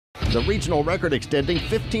The regional record-extending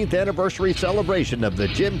 15th anniversary celebration of the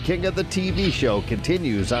Jim King of the TV show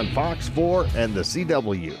continues on Fox 4 and the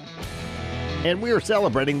CW. And we are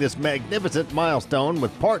celebrating this magnificent milestone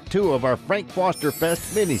with part 2 of our Frank Foster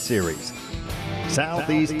Fest miniseries,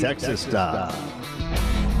 Southeast Texas Style.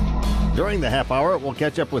 During the half hour, we'll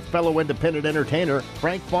catch up with fellow independent entertainer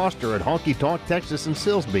Frank Foster at Honky Tonk Texas in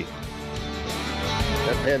Silsbee.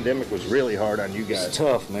 That pandemic was really hard on you guys. It's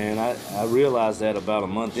tough, man. I realized that about a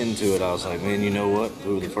month into it. I was like, man, you know what?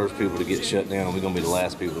 We were the first people to get shut down, and we're going to be the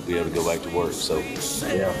last people to be able to go back to work. So,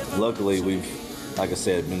 yeah, luckily we've, like I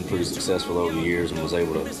said, been pretty successful over the years and was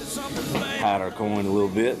able to hide our coin a little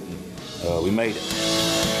bit, and we made it.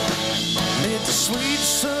 Let the sweet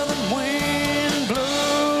southern wind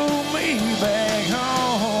blow me back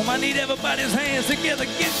home. I need everybody's hands together.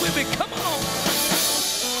 Get with me. Come on.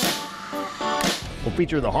 We'll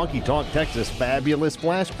feature the Honky Tonk Texas Fabulous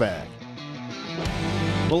Flashback.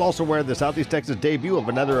 We'll also wear the Southeast Texas debut of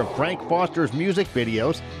another of Frank Foster's music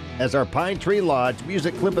videos as our Pine Tree Lodge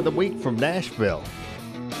Music Clip of the Week from Nashville.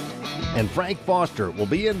 And Frank Foster will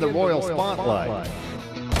be in the Royal Spotlight.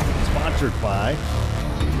 Sponsored by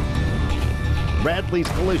Bradley's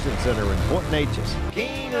Collision Center in Fort Neches.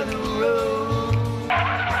 King of the road.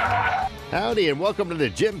 Howdy and welcome to the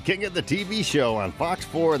Jim King of the TV show on Fox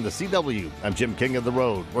 4 and the CW. I'm Jim King of the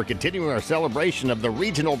Road. We're continuing our celebration of the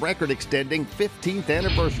regional record-extending 15th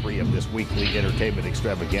anniversary of this weekly entertainment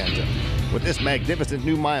extravaganza. With this magnificent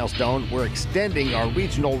new milestone, we're extending our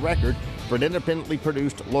regional record for an independently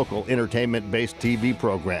produced local entertainment-based TV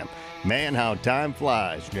program. Man, how time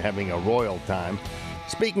flies. You're having a royal time.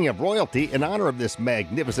 Speaking of royalty, in honor of this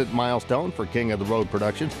magnificent milestone for King of the Road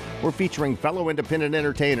Productions, we're featuring fellow independent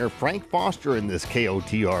entertainer Frank Foster in this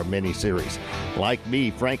KOTR miniseries. Like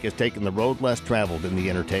me, Frank has taken the road less traveled in the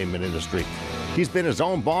entertainment industry. He's been his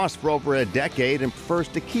own boss for over a decade and prefers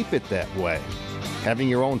to keep it that way. Having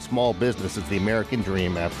your own small business is the American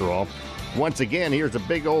dream, after all. Once again, here's a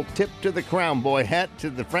big old tip to the Crown Boy hat to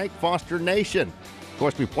the Frank Foster Nation. Of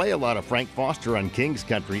course, we play a lot of Frank Foster on King's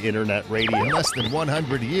Country Internet Radio. In less than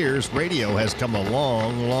 100 years, radio has come a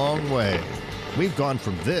long, long way. We've gone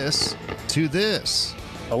from this to this.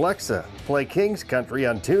 Alexa, play King's Country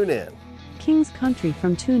on TuneIn. King's Country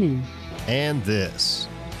from TuneIn. And this.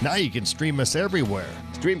 Now you can stream us everywhere.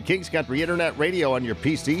 Stream King's Country Internet Radio on your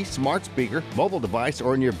PC, smart speaker, mobile device,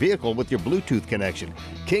 or in your vehicle with your Bluetooth connection.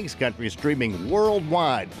 King's Country is streaming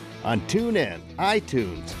worldwide on TuneIn,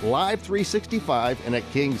 iTunes, Live 365, and at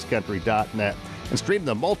kingscountry.net. And stream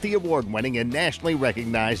the multi-award-winning and nationally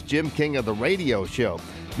recognized Jim King of the Radio show,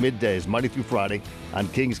 middays, Monday through Friday, on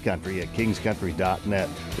King's Country at kingscountry.net.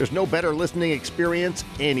 There's no better listening experience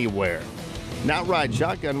anywhere. Now ride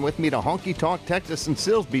shotgun with me to Honky Tonk Texas and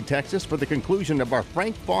Silsbee, Texas for the conclusion of our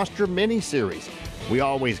Frank Foster mini-series. We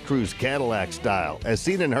always cruise Cadillac style, as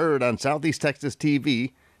seen and heard on Southeast Texas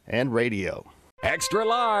TV and radio. Extra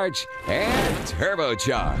large and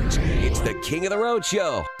turbocharged. It's the King of the Road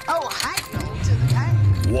show. Oh, hi, to the back.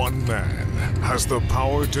 One man has the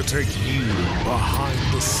power to take you behind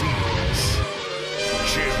the scenes.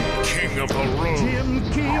 Jim King of the Road. Jim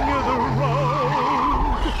King of the road.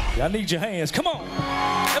 I need your hands. Come on,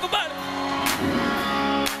 everybody.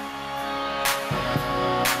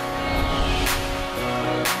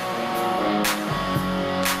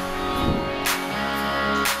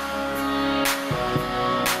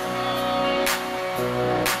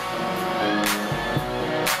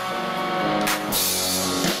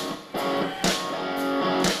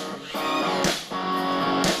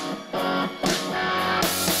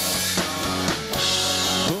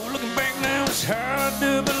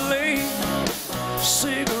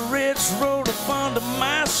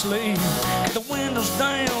 Get the windows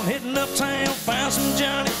down, hitting uptown, find some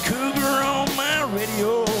Johnny Cougar on my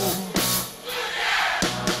radio.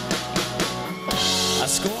 I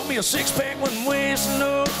scored me a six-pack, wasn't wasting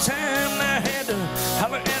no time. I had to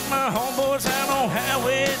holler at my homeboys out on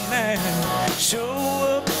Highway 9. Show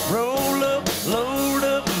up, roll up, load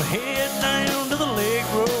up, and head down to the lake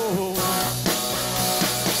road.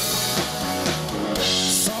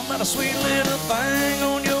 Something about a sweet little thing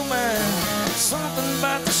on your mind. Something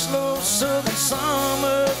about the slow southern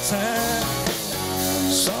summertime.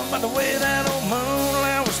 Something about the way that old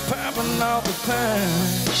moonlight was popping off the pine.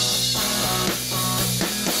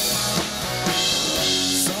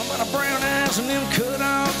 Something about the brown eyes and them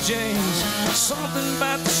cut-off jeans. Something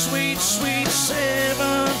about the sweet, sweet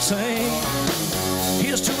 17.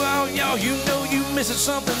 Here's to all y'all, you know you missing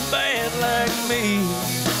something bad like me.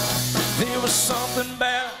 There was something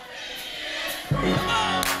about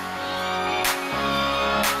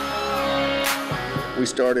We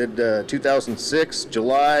started 2006,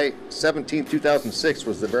 July 17, 2006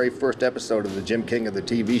 was the very first episode of the Jim King of the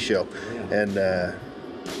TV show. And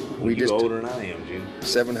we You're just older than I am, Jim.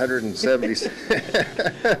 770.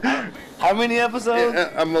 How many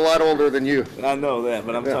episodes? I'm a lot older than you. I know that,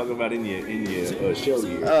 but I'm talking about in your show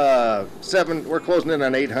year. 7. We're closing in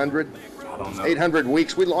on 800. I don't know. 800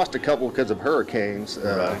 weeks. We lost a couple because of hurricanes.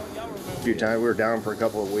 Right. A few times. We were down for a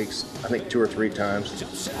couple of weeks. I think 2 or 3 times.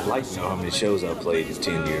 I'd like to know how many shows I've played in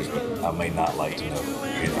 10 years, but I may not like to know.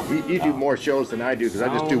 You do more shows than I do because I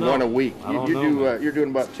just do one a week. You're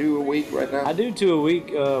doing about 2 a week right now? I do 2 a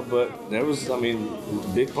week, but there was, a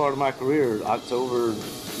big part of my career, October,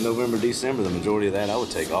 November, December, the majority of that I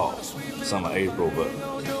would take off. Some of April, but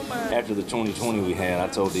after the 2020 we had, I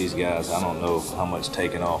told these guys, I don't know how much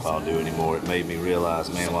taking off I'll do anymore. It made me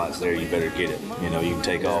realize, man, while it's there, you better get it. You can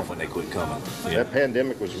take off when they quit coming. That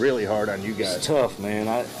pandemic was really hard on you guys. It's tough, man.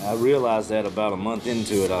 I realized that about a month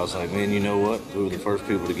into it. I was like, man, you know what? We were the first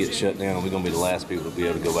people to get shut down, and we're going to be the last people to be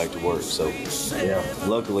able to go back to work. So,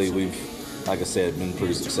 luckily, we've, like I said, been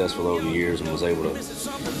pretty successful over the years and was able to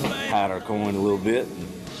hide our coin a little bit. And,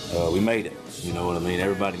 we made it. You know what I mean?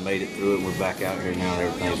 Everybody made it through it. We're back out here now, and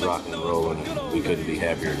everything's rocking and rolling, and we couldn't be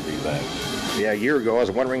happier to be back. Yeah, a year ago, I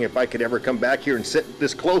was wondering if I could ever come back here and sit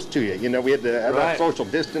this close to you. We had to have that social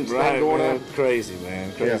distance thing going on. Crazy,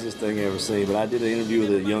 man. Craziest thing I ever seen. But I did an interview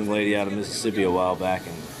with a young lady out of Mississippi a while back,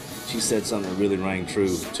 and she said something that really rang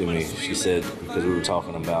true to me. She said, because we were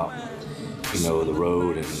talking about, the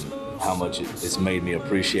road and how much it's made me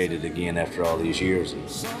appreciate it again after all these years. And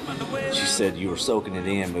she said, you were soaking it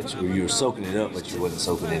in, you were soaking it up, but you wasn't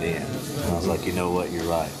soaking it in. And I was like, you know what, you're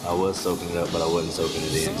right. I was soaking it up, but I wasn't soaking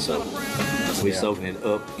it in. So we're soaking it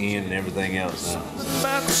up, in, and everything else now.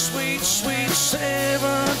 About the sweet, sweet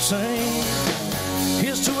 17.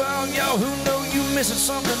 Here's to all y'all who know you missing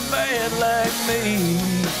something bad like me.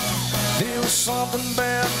 There was something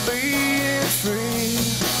about being free.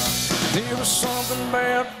 There was something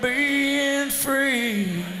about being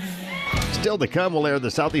free. Still to come, we'll air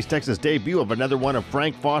the Southeast Texas debut of another one of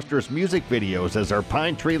Frank Foster's music videos as our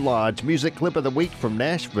Pine Tree Lodge music clip of the week from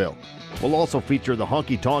Nashville. We'll also feature the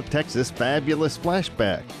Honky Tonk Texas Fabulous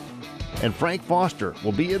Flashback. And Frank Foster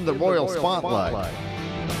will be in the Royal Spotlight.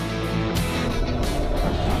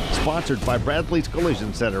 Sponsored by Bradley's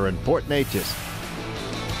Collision Center in Port Neches.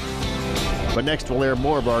 But next we'll air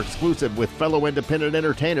more of our exclusive with fellow independent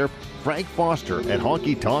entertainer Frank Foster at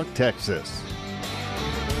Honky Tonk Texas.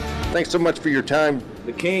 Thanks so much for your time,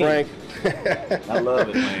 the King. Frank. I love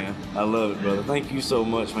it, man. I love it, brother. Thank you so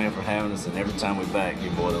much, man, for having us, and every time we're back,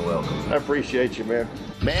 you're more than welcome. I appreciate you, man.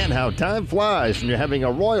 Man, how time flies when you're having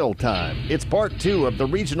a royal time. It's part 2 of the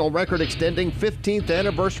regional record extending 15th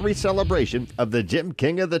anniversary celebration of the Jim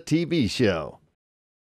King of the TV show.